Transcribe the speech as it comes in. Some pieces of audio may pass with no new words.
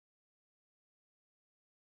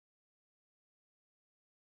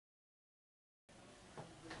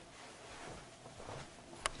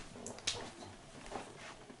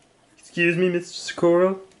Excuse me, Mr.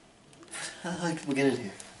 Socorro? How the hell did we get in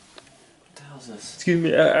here? What the hell is this? Excuse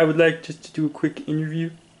me, I would like just to do a quick interview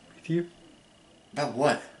with you. About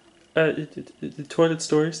what? The toilet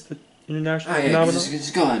stories, the international Oh yeah, phenomenon.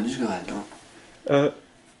 just go ahead, don't.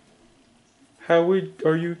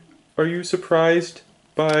 Are you surprised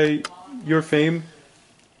by your fame?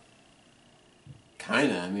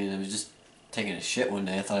 Kinda, I mean, I was just taking a shit one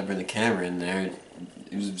day, I thought I'd bring the camera in there.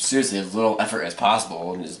 It was seriously as little effort as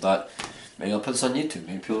possible, and just thought, maybe I'll put this on YouTube,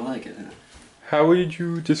 maybe people like it. How would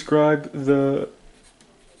you describe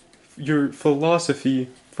your philosophy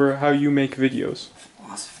for how you make videos?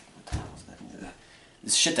 Philosophy, what the hell is that?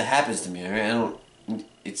 This shit that happens to me, alright?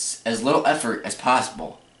 It's as little effort as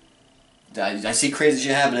possible. I see crazy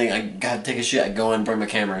shit happening, I gotta take a shit, I go in, bring my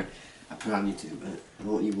camera, I put it on YouTube. I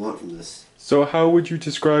know what you want from this. So how would you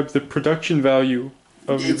describe the production value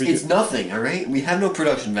of your videos? It's nothing, alright? We have no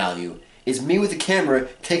production value. It's me with a camera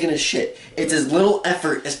taking a shit. It's as little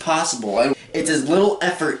effort as possible. It's as little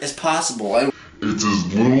effort as possible. It's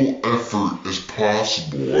as little effort as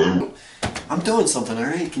possible. I'm doing something,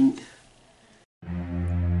 alright?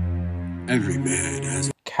 Every man has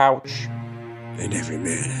a Couch. and every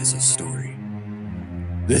man has a story.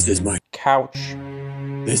 This is my Couch.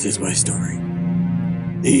 This is my story.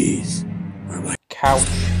 These are my Couch.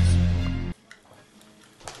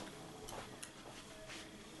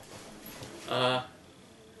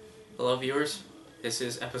 Hello viewers, this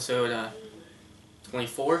is episode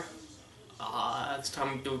 24. This time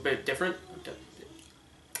I'm doing a bit different.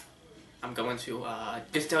 I'm going to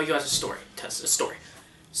just tell you guys a story.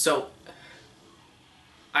 So,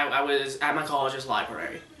 I was at my college's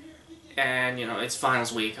library, and you know, it's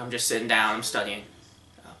finals week, I'm just sitting down, I'm studying.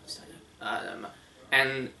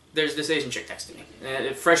 And there's this Asian chick next to me,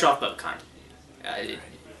 fresh off boat kind.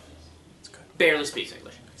 Barely speaks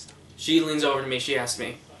English. She leans over to me, she asks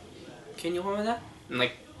me, "Can you hold me that?" I'm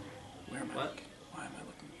like, Where am I what? looking? Why am I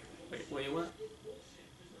looking here? Wait, what do you want?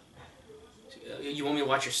 You want me to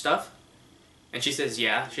watch your stuff? And she says,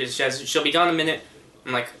 yeah. She says, she'll be gone in a minute.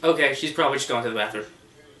 I'm like, okay, she's probably just going to the bathroom.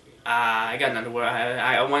 I got nothing to worry.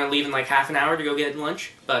 I want to leave in like half an hour to go get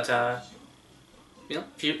lunch, but, you know,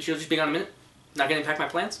 she'll just be gone in a minute. Not going to impact my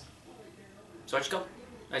plans. So I just go.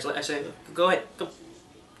 I say, go ahead, go.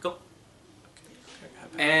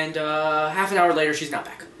 And half an hour later, she's not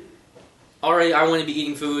back. Already, I want to be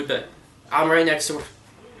eating food, but I'm right next to her.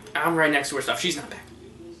 I'm right next to her stuff. She's not back.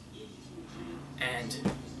 And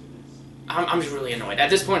I'm just really annoyed. At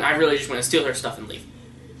this point, I really just want to steal her stuff and leave.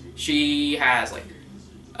 She has, like,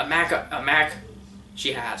 a Mac.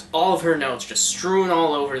 She has all of her notes just strewn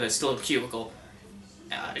all over this little cubicle.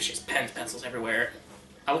 She has pens, pencils everywhere.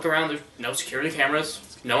 I look around, there's no security cameras.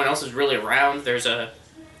 No one else is really around. There's a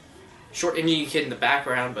short Indian kid in the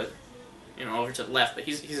background, but, you know, over to the left, but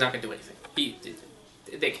he's not going to do anything.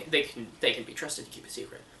 They can be trusted to keep a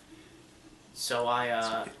secret. So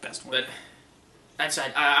but I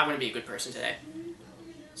decided I want to be a good person today.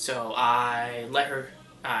 So I let her,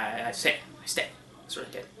 I stay. That's what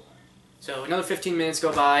I did. So another 15 minutes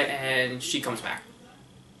go by and she comes back.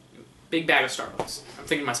 Big bag of Starbucks. I'm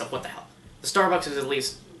thinking to myself, what the hell? The Starbucks is at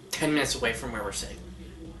least 10 minutes away from where we're sitting.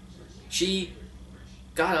 She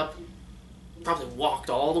got up, probably walked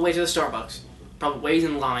all the way to the Starbucks, probably waited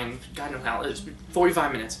in line, God knows how, it was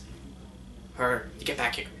 45 minutes for her to get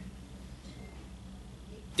back here.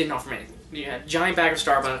 Didn't offer me anything. You had a giant bag of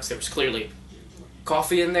Starbucks, there was clearly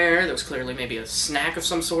coffee in there was clearly maybe a snack of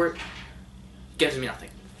some sort. Gives me nothing.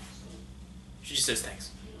 She just says thanks.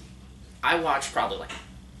 I watched probably like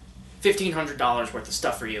 $1,500 worth of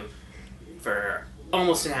stuff for you for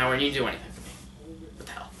almost an hour and you didn't do anything for me. What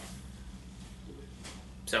the hell?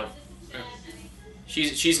 So,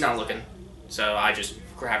 she's not looking, so I just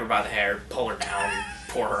grab her by the hair, pull her down,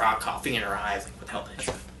 pour her hot coffee in her eyes, like, what the hell,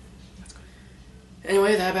 bitch?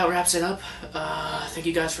 Anyway, that about wraps it up. Thank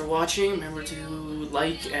you guys for watching. Remember to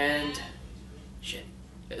like and shit.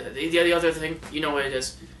 The other thing, you know what it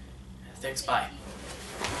is. Thanks, bye.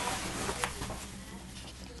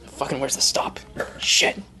 Fucking where's the stop?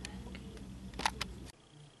 Shit.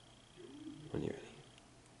 When you're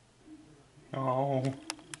ready. Oh.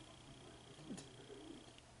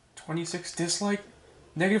 26 dislike?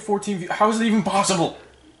 Negative 14 views. How is it even possible?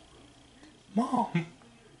 Mom.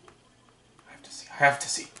 I have to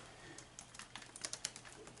see. It.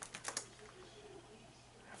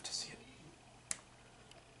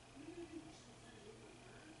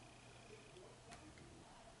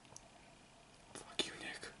 Fuck you,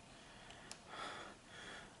 Nick.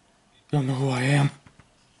 You don't know who I am. I'll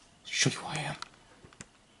show you who I am.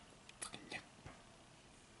 Fucking Nick.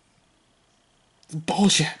 It's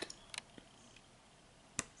bullshit.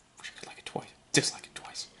 Wish I could dislike it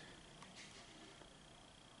twice.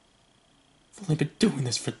 I've only been doing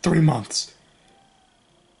this for 3 months.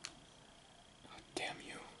 God damn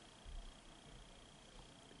you.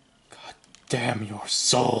 God damn your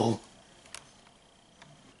soul.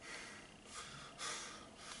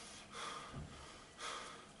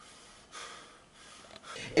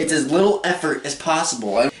 It's as little effort as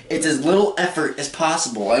possible. It's as little effort as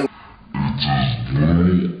possible. Little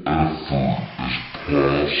effort as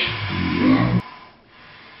possible.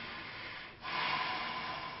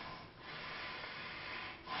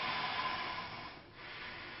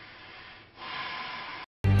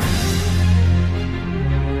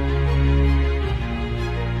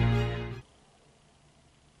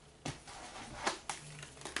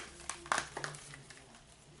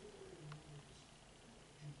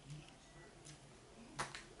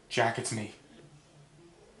 Jack, it's me.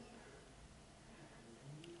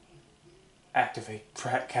 Activate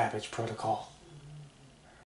Pratt Cabbage Protocol.